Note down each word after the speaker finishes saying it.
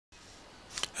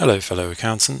Hello fellow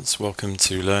accountants, welcome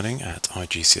to learning at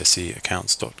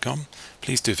IGCSEaccounts.com.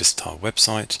 Please do visit our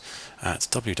website at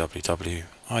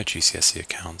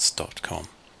www.igcseaccounts.com.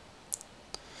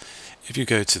 If you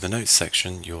go to the notes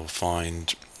section, you'll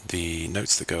find the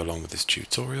notes that go along with this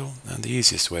tutorial, and the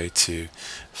easiest way to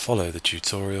follow the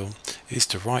tutorial is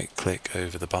to right click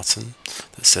over the button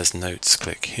that says notes,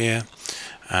 click here,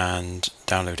 and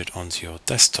download it onto your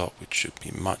desktop, which should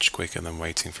be much quicker than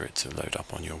waiting for it to load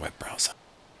up on your web browser.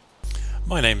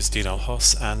 My name is Dean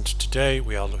Hoss, and today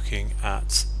we are looking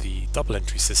at the double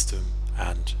entry system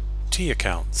and T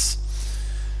accounts.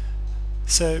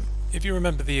 So if you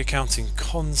remember, the accounting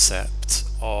concept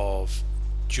of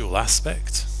dual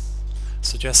aspect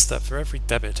suggests that for every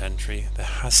debit entry there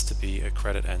has to be a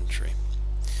credit entry.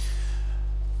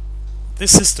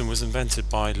 This system was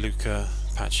invented by Luca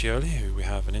Pacioli, who we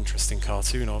have an interesting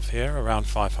cartoon of here, around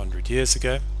 500 years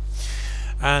ago,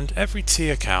 and every T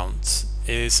account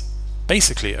is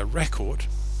basically a record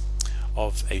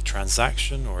of a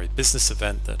transaction or a business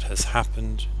event that has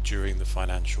happened during the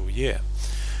financial year.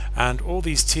 And all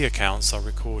these T accounts are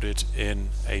recorded in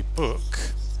a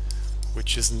book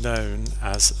which is known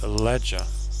as a ledger.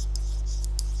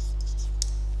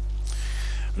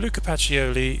 Luca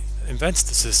Pacioli invented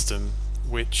the system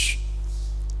which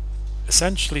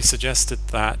essentially suggested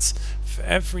that for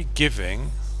every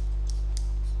giving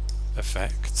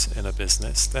effect in a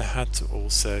business there had to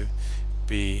also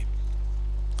be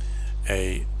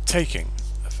a taking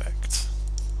effect,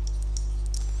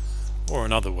 or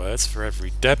in other words, for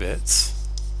every debit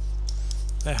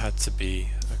there had to be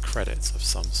a credit of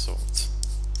some sort.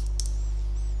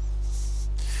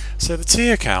 So the T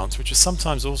account, which is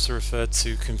sometimes also referred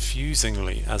to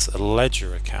confusingly as a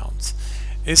ledger account,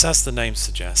 is, as the name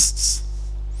suggests,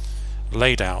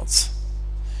 laid out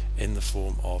in the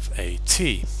form of a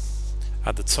T.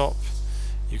 At the top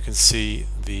you can see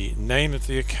the name of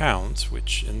the account,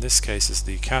 which in this case is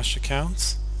the cash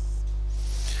account,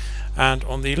 and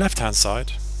on the left hand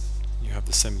side you have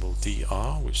the symbol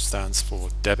DR, which stands for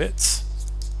debit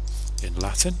in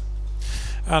Latin,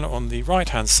 and on the right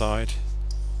hand side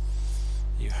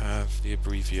you have the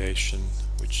abbreviation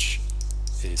which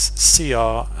is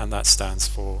CR, and that stands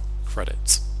for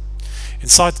credit.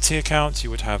 Inside the T account you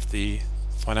would have the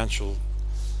financial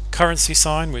currency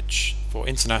sign, which for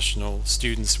international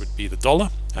students would be the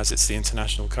dollar, as it's the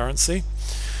international currency,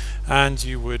 and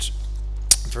you would,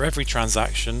 for every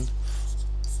transaction,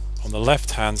 on the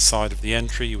left hand side of the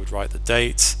entry you would write the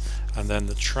date, and then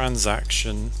the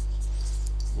transaction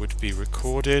would be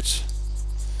recorded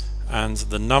and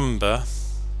the number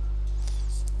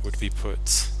would be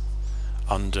put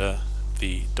under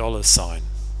the dollar sign.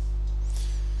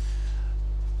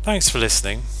 Thanks for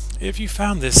listening. If you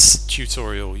found this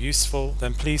tutorial useful,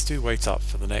 then please do wait up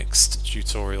for the next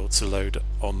tutorial to load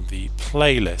on the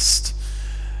playlist.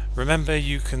 Remember,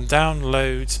 you can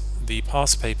download the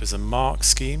past papers and mark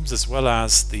schemes as well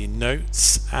as the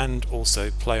notes, and also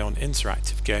play on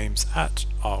interactive games at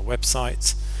our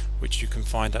website, which you can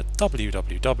find at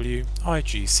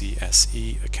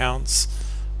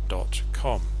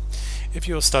www.igcseaccounts.com. If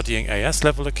you're studying AS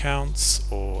level accounts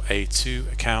or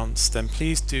A2 accounts, then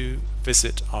please do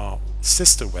visit our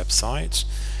sister website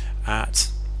at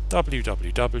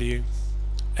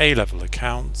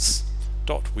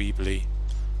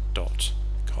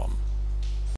www.alevelacounts.weebly.com.